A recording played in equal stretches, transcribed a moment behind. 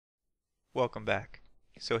Welcome back.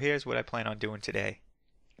 So here's what I plan on doing today.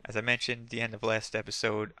 As I mentioned at the end of last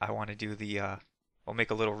episode, I want to do I'll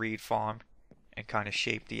make a little reed farm and kind of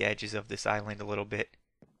shape the edges of this island a little bit.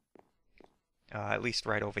 At least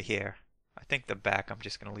right over here. I think the back I'm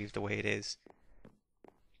just going to leave the way it is.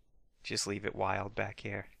 Just leave it wild back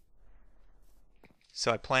here.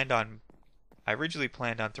 So I originally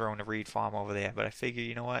planned on throwing a reed farm over there, but I figure,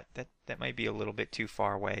 you know what, that might be a little bit too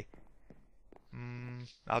far away.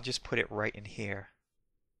 I'll just put it right in here.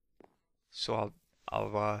 So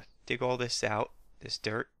I'll dig all this out, this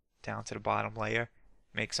dirt, down to the bottom layer,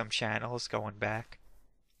 make some channels going back,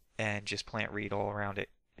 and just plant reed all around it.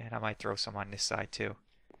 And I might throw some on this side too.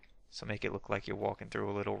 So make it look like you're walking through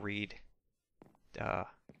a little reed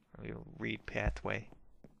pathway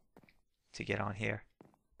to get on here.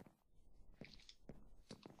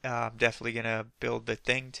 I'm definitely gonna build the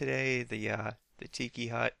thing today, the Tiki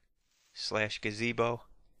hut / gazebo.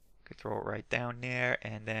 Could throw it right down there,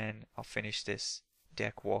 and then I'll finish this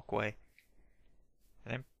deck walkway.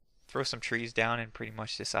 And then throw some trees down, and pretty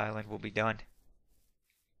much this island will be done.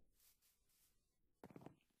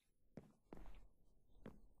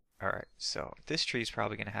 Alright, so this tree's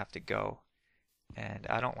probably gonna have to go. And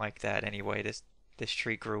I don't like that anyway. This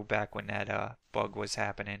tree grew back when that bug was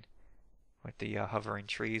happening with the hovering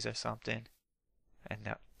trees or something.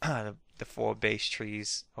 And the 4 base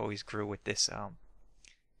trees always grew with this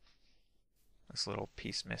little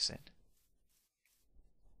piece missing.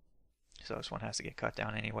 So this one has to get cut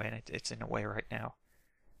down anyway, and it's in the way right now.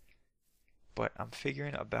 But I'm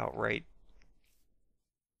figuring about right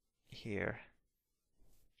here.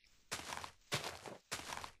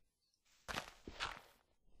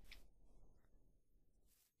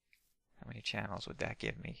 How many channels would that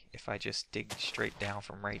give me if I just dig straight down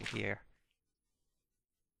from right here?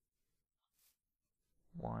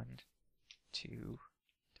 1, 2,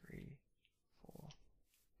 3, 4, 5.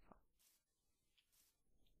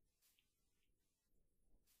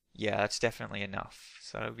 Yeah, that's definitely enough.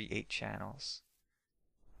 So that would be 8 channels.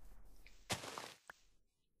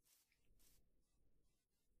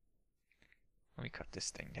 Let me cut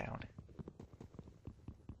this thing down.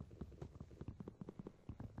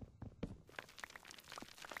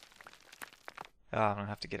 Oh, I'm gonna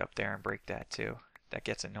have to get up there and break that too. That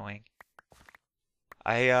gets annoying.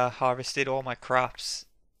 I harvested all my crops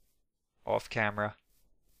off camera.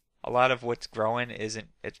 A lot of what's growing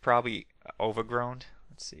it's probably overgrown.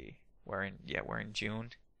 Let's see. We're in June,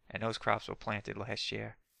 and those crops were planted last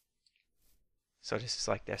year. So this is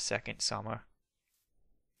like their second summer.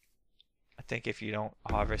 I think if you don't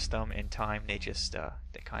harvest them in time, they just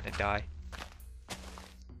they kind of die.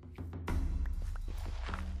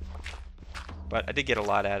 But I did get a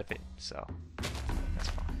lot out of it, so that's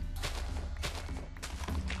fine.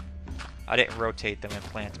 I didn't rotate them and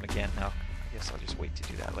plant them again, though. I guess I'll just wait to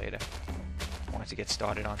do that later. I wanted to get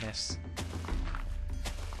started on this.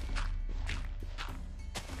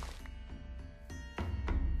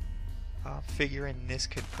 I'm figuring this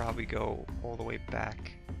could probably go all the way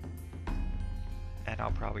back. And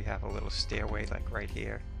I'll probably have a little stairway like right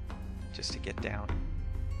here, just to get down.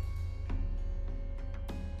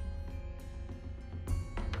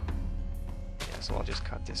 So I'll just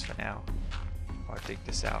cut this for now, or dig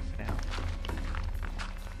this out for now.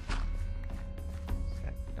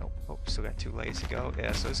 Nope, oh, still got 2 layers to go.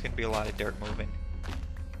 Yeah, so there's going to be a lot of dirt moving.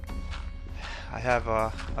 I have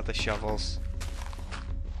other shovels.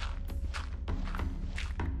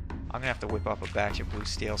 I'm going to have to whip up a batch of blue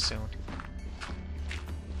steel soon,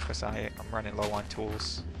 because I'm running low on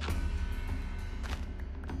tools.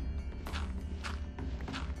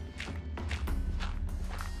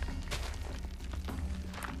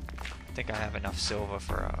 I think I have enough silver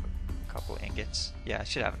for a couple ingots. Yeah, I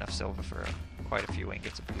should have enough silver for quite a few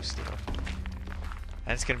ingots of blue steel.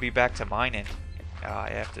 And it's going to be back to mining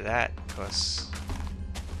after that, because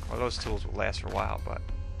well, those tools will last for a while, but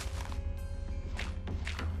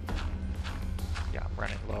yeah, I'm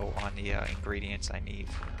running low on the ingredients I need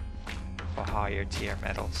for higher tier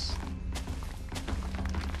metals.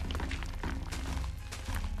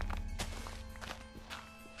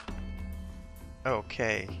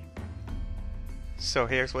 Okay. So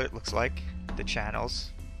here's what it looks like, the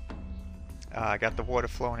channels. I got the water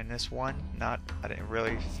flowing in this one. I didn't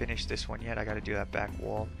really finish this one yet. I got to do that back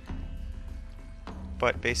wall.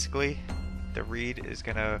 But basically, the reed is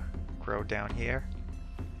gonna grow down here.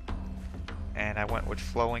 And I went with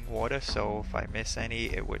flowing water, so if I miss any,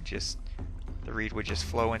 the reed would just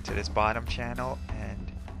flow into this bottom channel,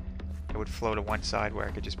 and it would flow to one side where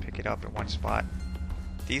I could just pick it up in one spot.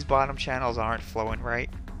 These bottom channels aren't flowing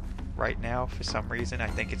right right now for some reason. I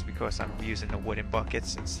think it's because I'm using the wooden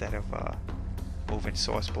buckets instead of moving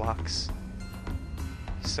source blocks.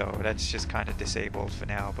 So that's just kind of disabled for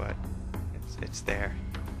now, but it's there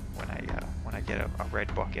when I get a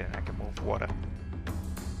red bucket and I can move water.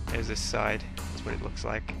 There's this side. That's what it looks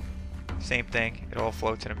like. Same thing. It all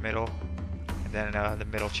floats in the middle, and then the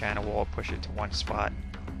middle channel will all push it to one spot.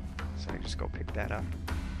 So I just go pick that up.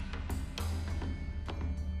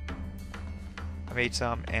 I made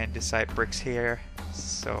some andesite bricks here,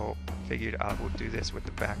 so figured I would do this with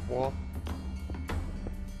the back wall,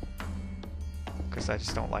 because I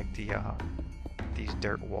just don't like these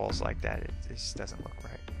dirt walls like that. It just doesn't look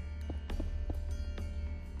right.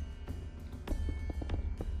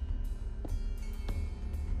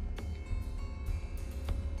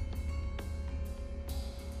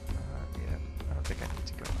 Yeah, I don't think I need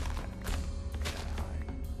to go like that high.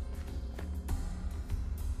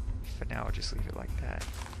 For now, I'll just leave it like that,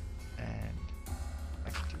 and I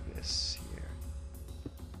can do this here.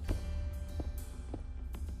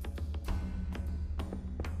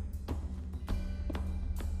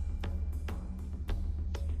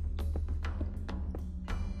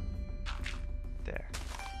 There.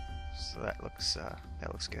 So that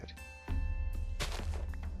looks good.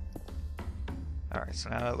 Alright, so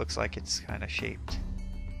now it looks like it's kind of shaped.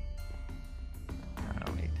 I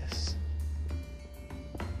don't need this.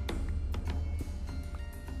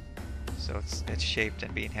 So it's shaped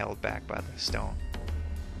and being held back by the stone.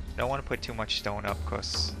 Don't want to put too much stone up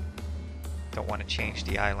because don't want to change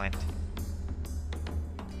the island.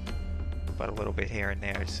 But a little bit here and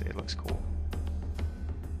there, it looks cool.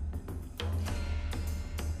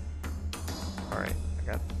 Alright,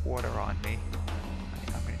 I got water on me.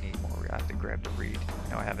 I'm gonna need more. I have to grab the reed.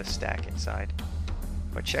 Now I have a stack inside.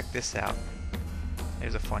 But check this out.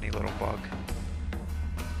 There's a funny little bug.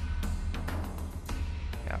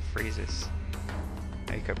 Yeah, it freezes.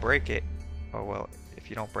 Now you could break it. Oh well, if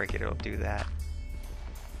you don't break it, it'll do that.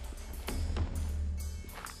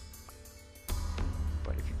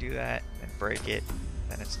 But if you do that and break it,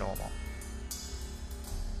 then it's normal.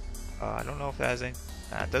 I don't know if that has any...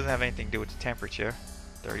 it doesn't have anything to do with the temperature.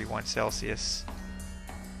 31 Celsius.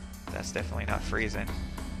 That's definitely not freezing.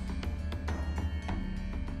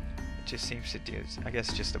 It just seems to do... I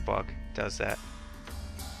guess just a bug does that.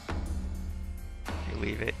 If you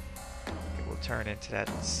leave it, it will turn into that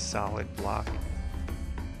solid block.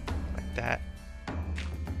 Like that.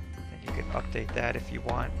 And you can update that if you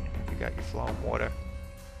want. And if you got your flowing water.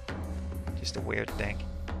 Just a weird thing.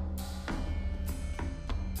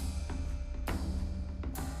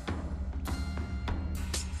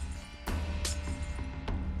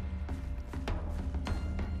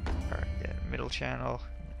 Channel,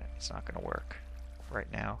 it's not going to work right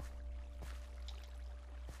now.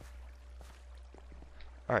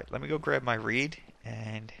 Alright, let me go grab my reed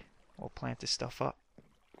and we'll plant this stuff up.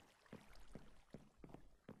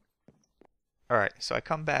 Alright, so I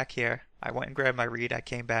come back here. I went and grabbed my reed. I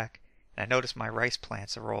came back and I noticed my rice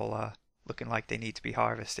plants are all looking like they need to be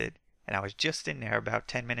harvested. And I was just in there about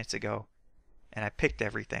 10 minutes ago and I picked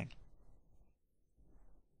everything.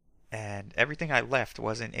 And everything I left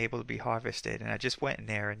wasn't able to be harvested, and I just went in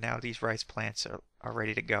there and now these rice plants are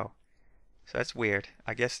ready to go. So that's weird.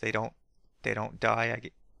 I guess they don't die.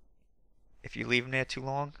 If you leave them there too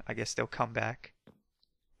long, I guess they'll come back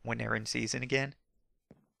when they're in season again.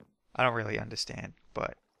 I don't really understand,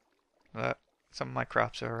 but some of my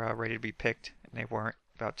crops are ready to be picked and they weren't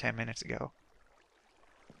about 10 minutes ago.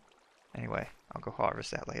 Anyway, I'll go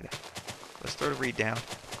harvest that later. Let's throw the reed down.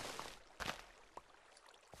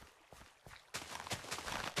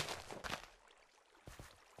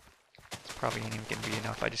 Probably ain't even gonna be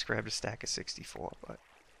enough. I just grabbed a stack of 64, but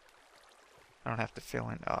I don't have to fill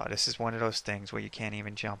in. Oh, this is one of those things where you can't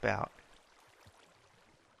even jump out.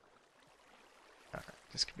 Alright,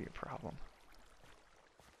 this could be a problem.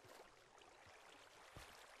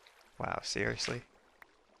 Wow, seriously?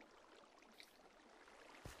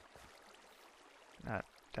 That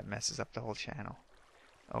messes up the whole channel.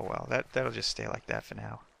 Oh well, that'll just stay like that for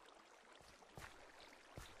now.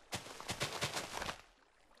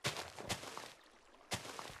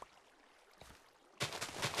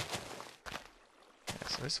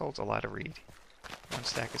 This holds a lot of reed. One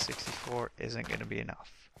stack of 64 isn't going to be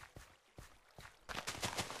enough.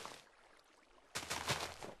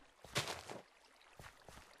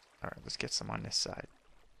 Alright, let's get some on this side.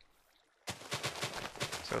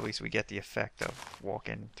 So at least we get the effect of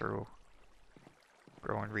walking through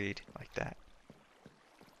growing reed like that.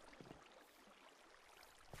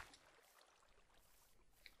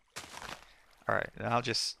 Alright, and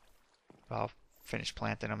I'll finish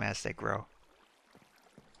planting them as they grow.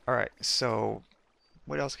 Alright, so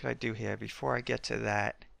what else could I do here before I get to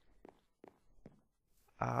that?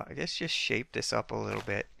 I guess just shape this up a little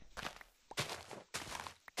bit.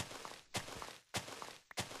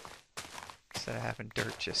 Instead of having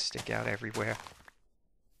dirt just stick out everywhere.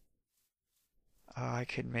 I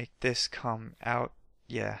could make this come out.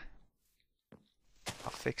 Yeah.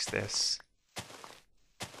 I'll fix this.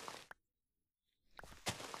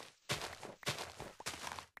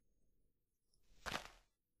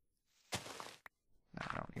 No,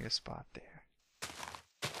 I don't need a spot there.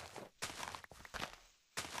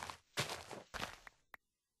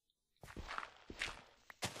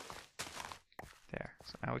 There.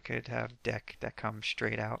 So now we could have deck that comes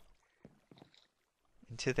straight out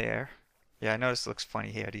into there. Yeah, I know this looks funny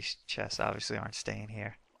here. These chests obviously aren't staying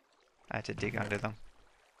here. I had to dig under them.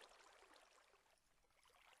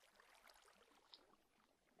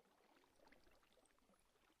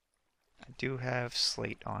 I do have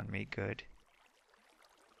slate on me, good.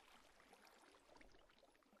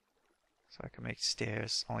 So I can make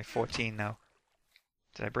stairs. Only 14 though.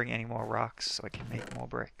 Did I bring any more rocks so I can make more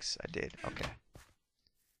bricks? I did, okay.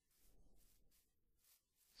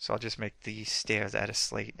 So I'll just make these stairs out of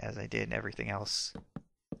slate as I did everything else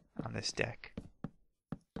on this deck.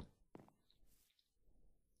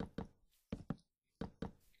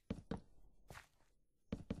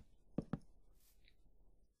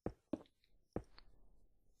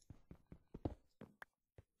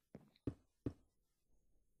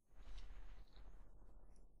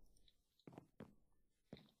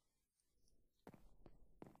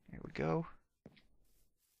 Here we go.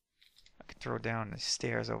 I could throw down the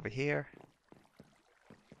stairs over here.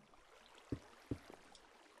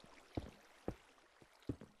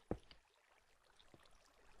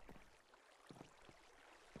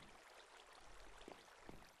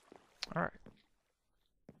 Alright.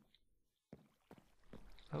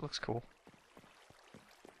 That looks cool.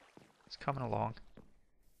 It's coming along.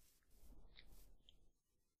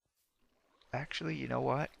 Actually, you know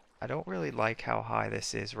what? I don't really like how high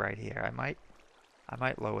this is right here. I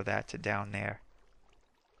might lower that to down there.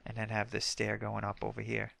 And then have this stair going up over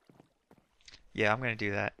here. Yeah, I'm gonna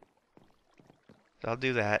do that. So I'll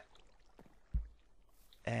do that.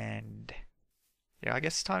 And yeah, I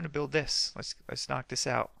guess it's time to build this. Let's knock this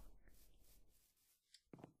out.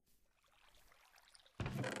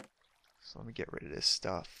 So let me get rid of this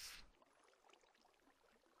stuff.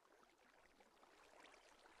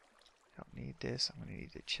 Don't need this. I'm gonna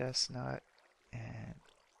need the chestnut and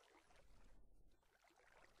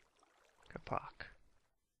kapak.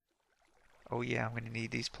 Oh yeah, I'm gonna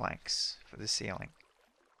need these planks for the ceiling.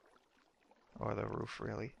 Or the roof,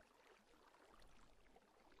 really.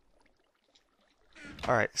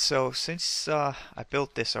 Alright, so since I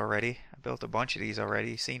built this already, I built a bunch of these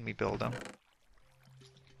already, you've seen me build them.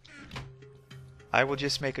 I will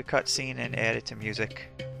just make a cutscene and add it to music.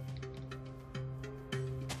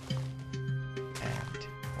 And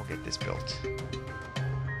we'll get this built.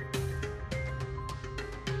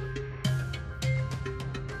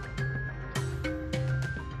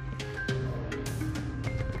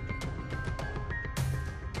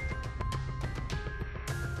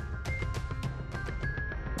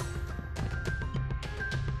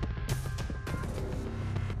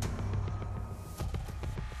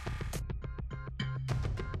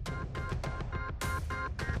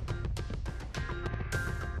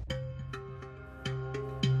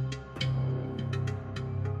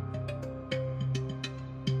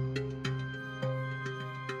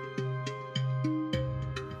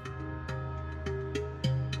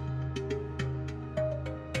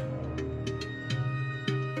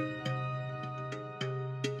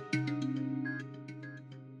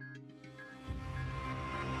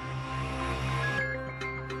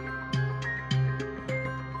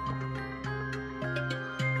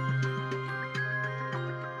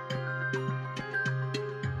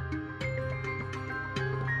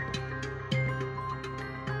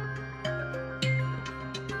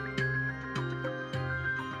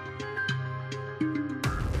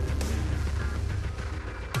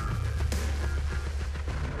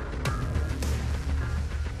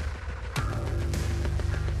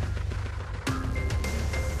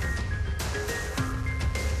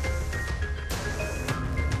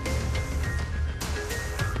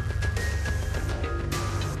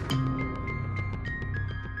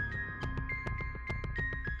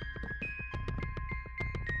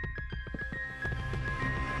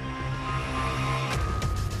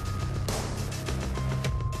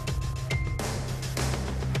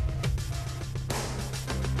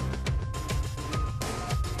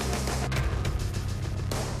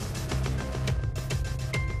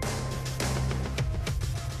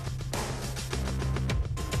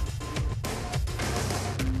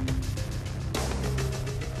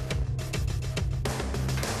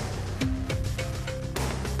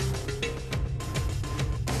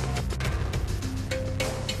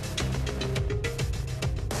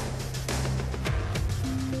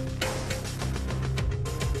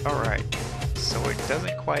 Alright, so it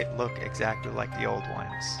doesn't quite look exactly like the old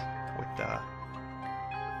ones with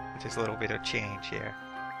just a little bit of change here.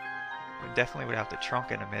 But definitely without the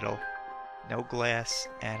trunk in the middle, no glass,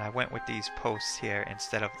 and I went with these posts here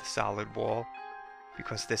instead of the solid wall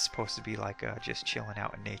because this is supposed to be like a just chilling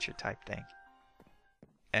out in nature type thing.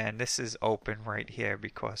 And this is open right here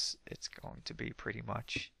because it's going to be pretty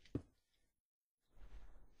much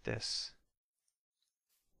this.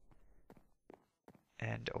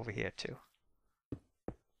 And over here too.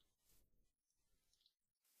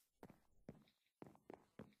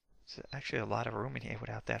 So actually a lot of room in here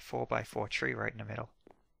without that 4x4 tree right in the middle.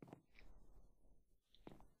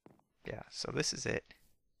 Yeah, so this is it.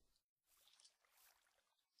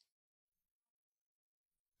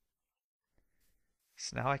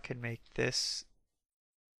 So now I can make this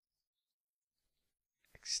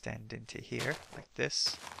extend into here like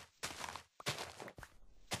this.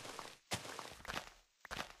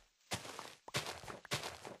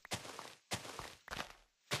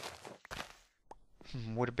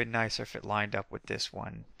 Would have been nicer if it lined up with this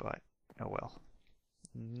one, but oh well.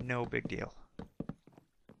 No big deal.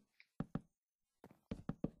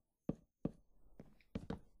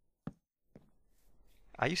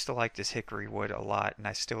 I used to like this hickory wood a lot, and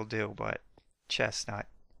I still do, but chestnut,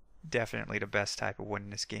 definitely the best type of wood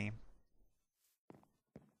in this game.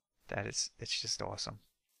 It's just awesome.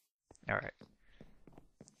 Alright.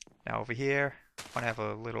 Now over here, I want to have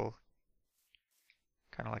a little,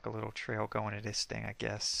 kind of like a little trail going to this thing, I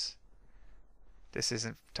guess. This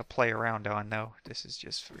isn't to play around on, though. This is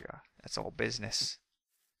just for, that's all business.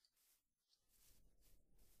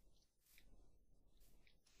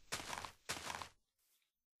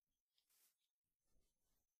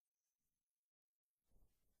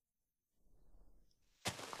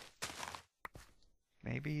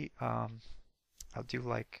 Maybe, I'll do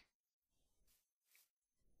like,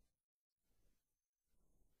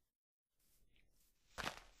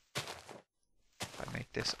 if I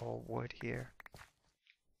make this all wood here.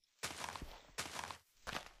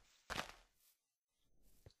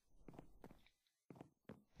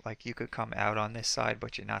 Like you could come out on this side,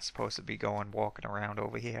 but you're not supposed to be walking around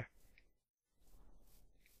over here.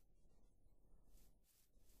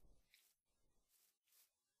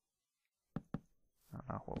 I don't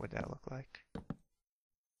know, what would that look like?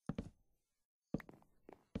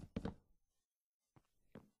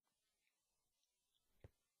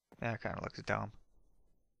 That kind of looks dumb.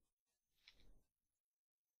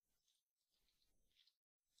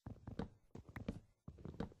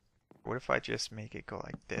 What if I just make it go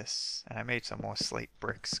like this? And I made some more slate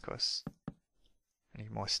bricks because I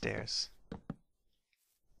need more stairs.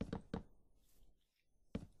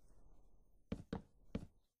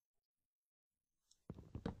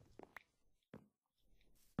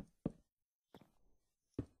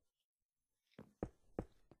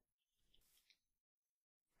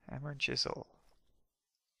 Hammer and chisel.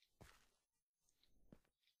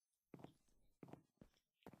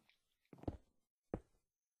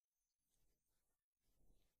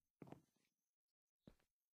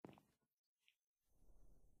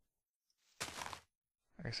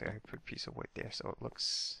 I guess I put a piece of wood there so it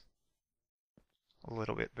looks a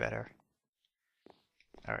little bit better.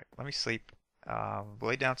 Alright, let me sleep.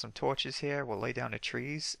 Lay down some torches here. We'll lay down the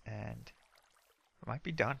trees and we might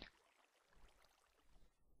be done.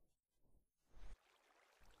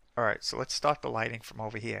 Alright, so let's start the lighting from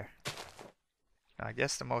over here. Now, I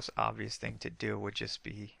guess the most obvious thing to do would just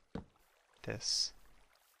be this.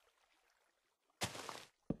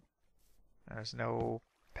 There's no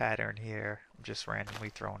pattern here. I'm just randomly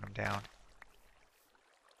throwing them down.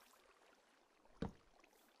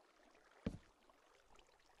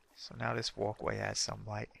 So now this walkway has some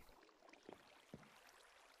light.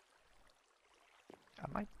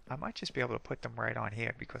 I might just be able to put them right on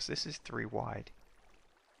here because this is 3 wide.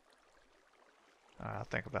 I'll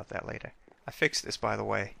think about that later. I fixed this, by the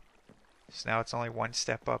way. So now it's only 1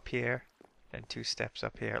 step up here, then 2 steps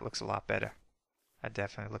up here. It looks a lot better. That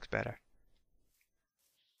definitely looks better.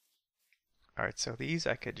 Alright, so these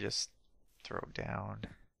I could just throw down.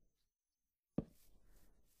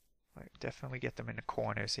 Like, definitely get them in the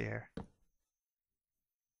corners here.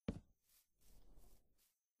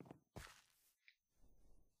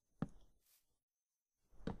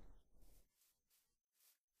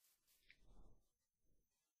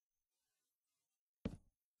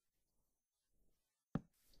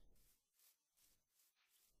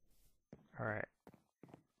 Alright.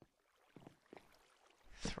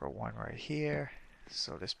 Throw one right here,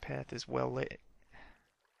 so this path is well lit.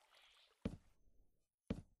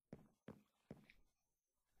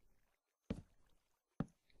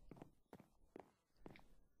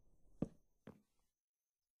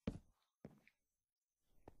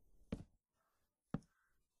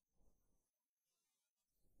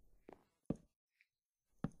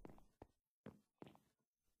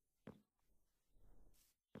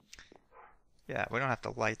 Yeah, we don't have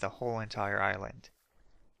to light the whole entire island.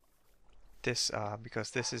 This,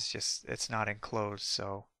 because this is just, it's not enclosed,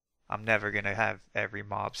 so I'm never gonna have every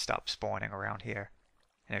mob stop spawning around here.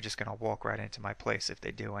 And they're just gonna walk right into my place if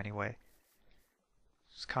they do anyway.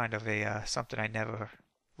 It's kind of a, something I never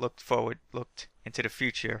looked into the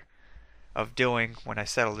future of doing when I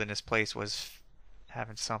settled in this place, was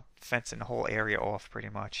having some fencing the whole area off pretty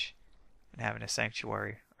much and having a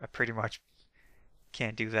sanctuary. I pretty much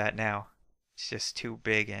can't do that now. It's just too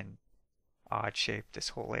big and odd shaped, this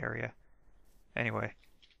whole area. Anyway,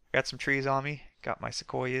 got some trees on me, got my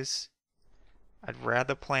sequoias. I'd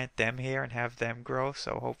rather plant them here and have them grow,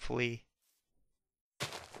 so hopefully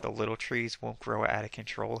the little trees won't grow out of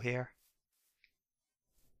control here.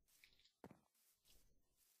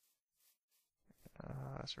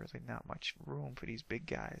 There's really not much room for these big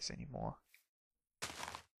guys anymore.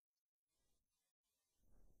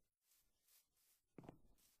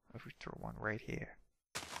 If we throw one right here.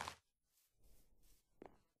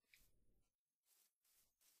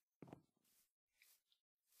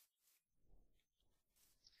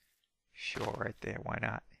 Sure, right there, why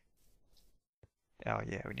not? Oh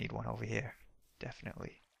yeah, we need one over here.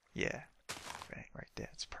 Definitely. Yeah. Bang, right there.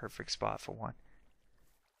 It's a perfect spot for one.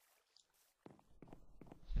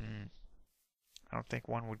 I don't think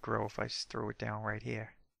one would grow if I just threw it down right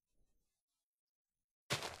here.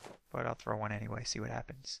 But I'll throw one anyway, see what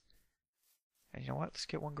happens. And you know what? Let's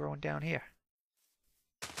get one growing down here.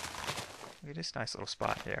 Look at this nice little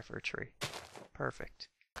spot there for a tree. Perfect.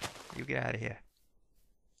 You get out of here.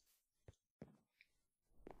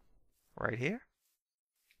 Right here?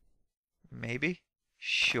 Maybe?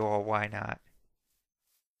 Sure, why not?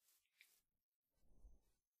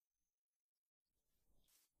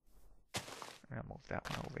 I'm gonna move that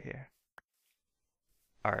one over here.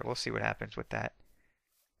 Alright, we'll see what happens with that.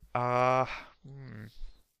 I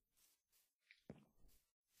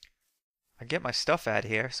get my stuff out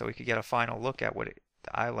here so we could get a final look at the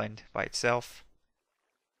island by itself.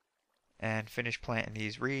 And finish planting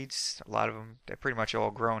these reeds. A lot of them, they're pretty much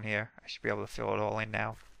all grown here. I should be able to fill it all in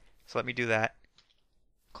now. So let me do that.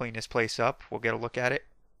 Clean this place up. We'll get a look at it.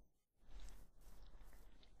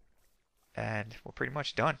 And we're pretty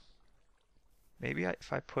much done. Maybe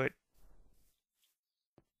if I put...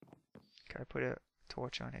 Can I put a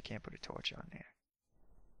torch on? I can't put a torch on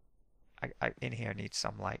there. I in here needs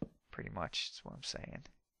some light, pretty much. That's what I'm saying.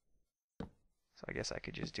 So I guess I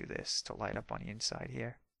could just do this to light up on the inside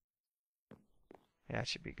here. Yeah, that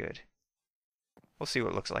should be good. We'll see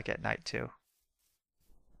what it looks like at night too.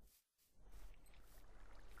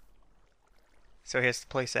 So here's the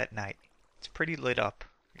place at night. It's pretty lit up,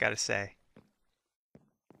 I gotta say.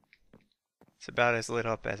 It's about as lit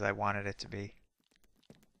up as I wanted it to be.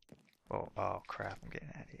 Oh crap, I'm getting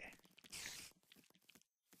out of here.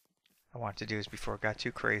 I wanted to do this before it got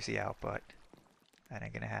too crazy out, but that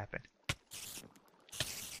ain't gonna happen.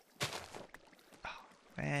 Oh,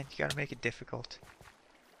 man, you gotta make it difficult.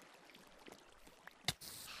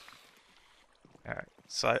 Alright,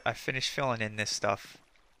 so I finished filling in this stuff.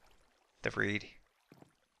 The reed.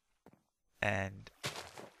 And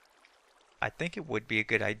I think it would be a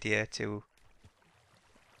good idea to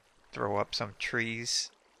throw up some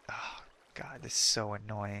trees. Oh god, this is so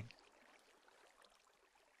annoying.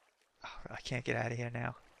 Oh, I can't get out of here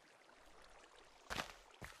now.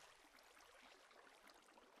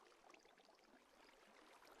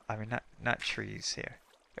 I mean, not trees here.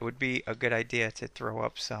 It would be a good idea to throw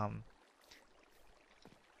up some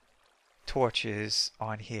torches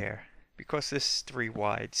on here. Because this is 3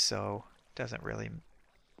 wide, so it doesn't really...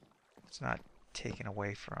 It's not taken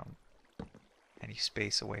away from any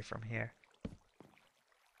space away from here.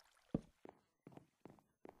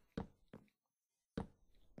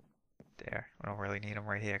 There. I don't really need them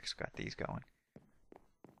right here because I've got these going.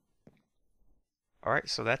 Alright,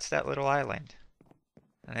 so that's that little island.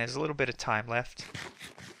 And there's a little bit of time left.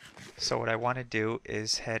 So what I want to do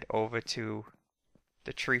is head over to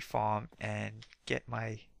the tree farm and get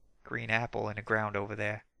my green apple in the ground over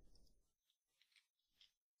there.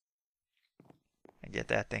 And get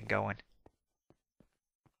that thing going.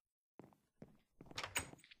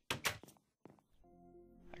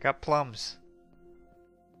 I got plums.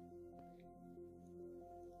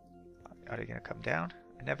 Are they gonna come down?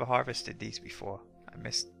 I never harvested these before. I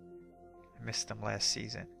missed them last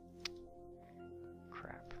season.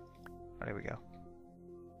 Crap. Oh, there we go.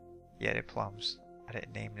 Yeah, they're plums. I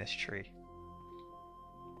didn't name this tree.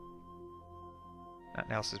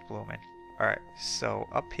 Nothing else is blooming. Alright, so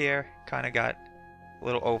up here, kind of got a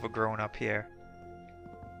little overgrown up here.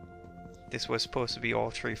 This was supposed to be all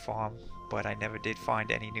tree farm, but I never did find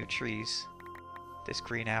any new trees. This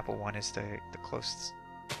green apple one is the closest,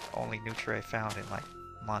 only nutria I found in like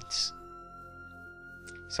months.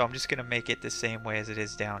 So I'm just gonna make it the same way as it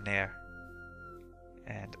is down there.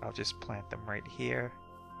 And I'll just plant them right here.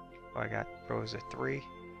 Oh, I got rows of 3.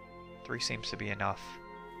 3 seems to be enough.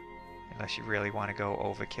 Unless you really want to go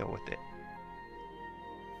overkill with it.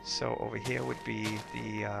 So over here would be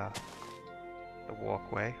the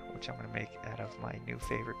walkway, which I'm gonna make out of my new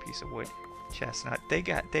favorite piece of wood, chestnut. They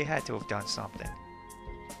had to have done something,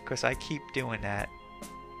 because I keep doing that.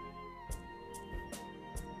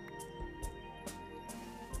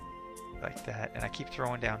 Like that, and I keep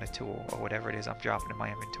throwing down the tool or whatever it is I'm dropping in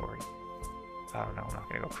my inventory. I don't know, I'm not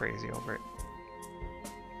gonna go crazy over it.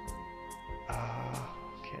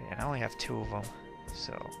 Okay, and I only have 2 of them,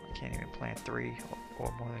 so I can't even plant 3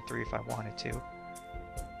 or more than 3 if I wanted to.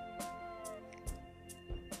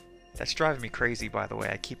 That's driving me crazy, by the way.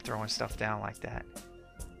 I keep throwing stuff down like that.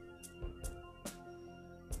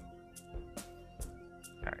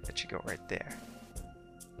 Alright, that should go right there.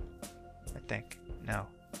 I think. No.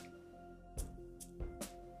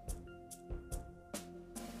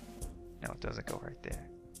 No, it doesn't go right there.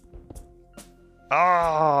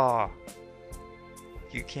 Oh!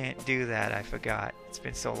 You can't do that, I forgot. It's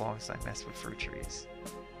been so long since I messed with fruit trees.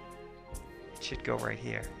 It should go right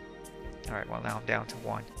here. Alright, well now I'm down to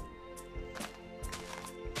 1.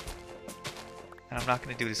 And I'm not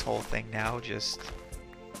going to do this whole thing now, just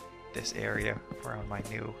this area around my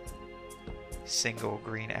new single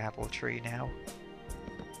green apple tree now.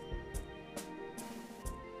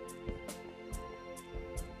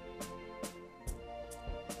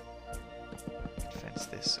 Fence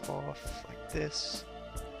this off like this.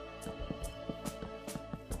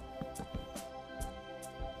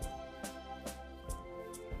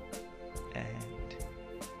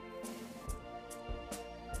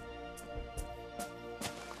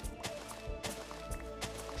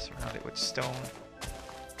 Surround it with stone,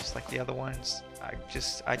 just like the other ones.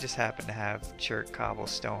 I just happen to have chert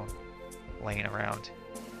cobblestone laying around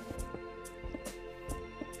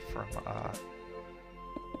from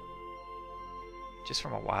just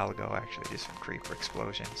from a while ago, actually, just from creeper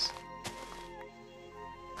explosions.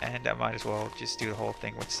 And I might as well just do the whole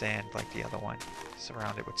thing with sand like the other one.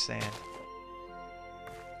 Surround it with sand,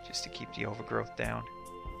 just to keep the overgrowth down.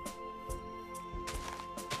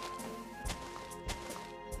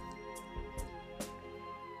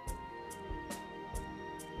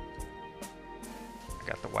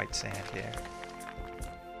 Got the white sand here.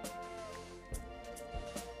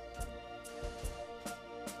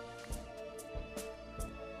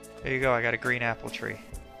 There you go, I got a green apple tree.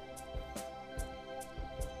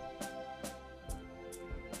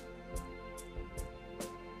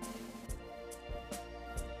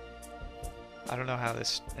 I don't know how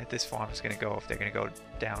this farm is going to go, if they're going to go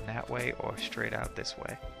down that way or straight out this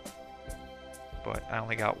way. But I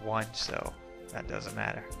only got 1, so that doesn't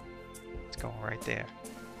matter. It's going right there.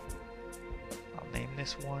 I'll name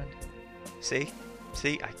this one. See?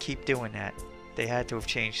 See? I keep doing that. They had to have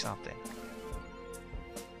changed something.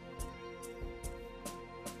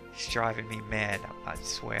 It's driving me mad, I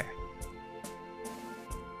swear.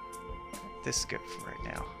 This is good for right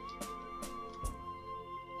now.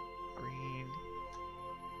 Green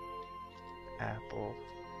apple.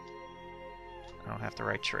 I don't have to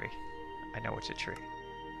write tree. I know it's a tree.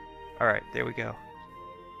 Alright, there we go.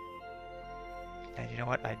 And you know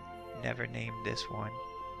what? I never named this one,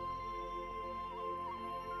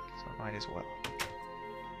 so I might as well.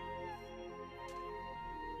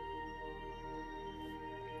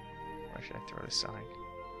 Where should I throw the sign?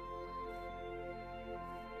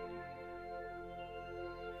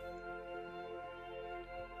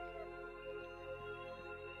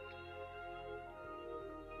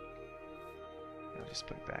 I'll just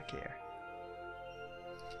put it back here.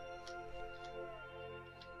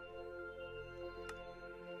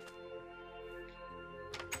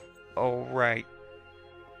 Alright.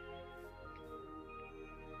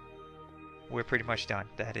 We're pretty much done.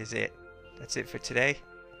 That is it. That's it for today.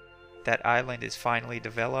 That island is finally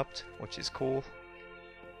developed, which is cool.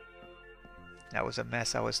 That was a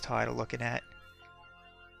mess I was tired of looking at.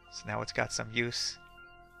 So now it's got some use.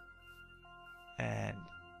 And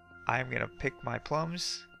I'm going to pick my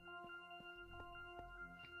plums.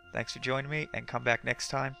 Thanks for joining me, and come back next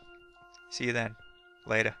time. See you then.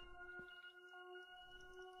 Later.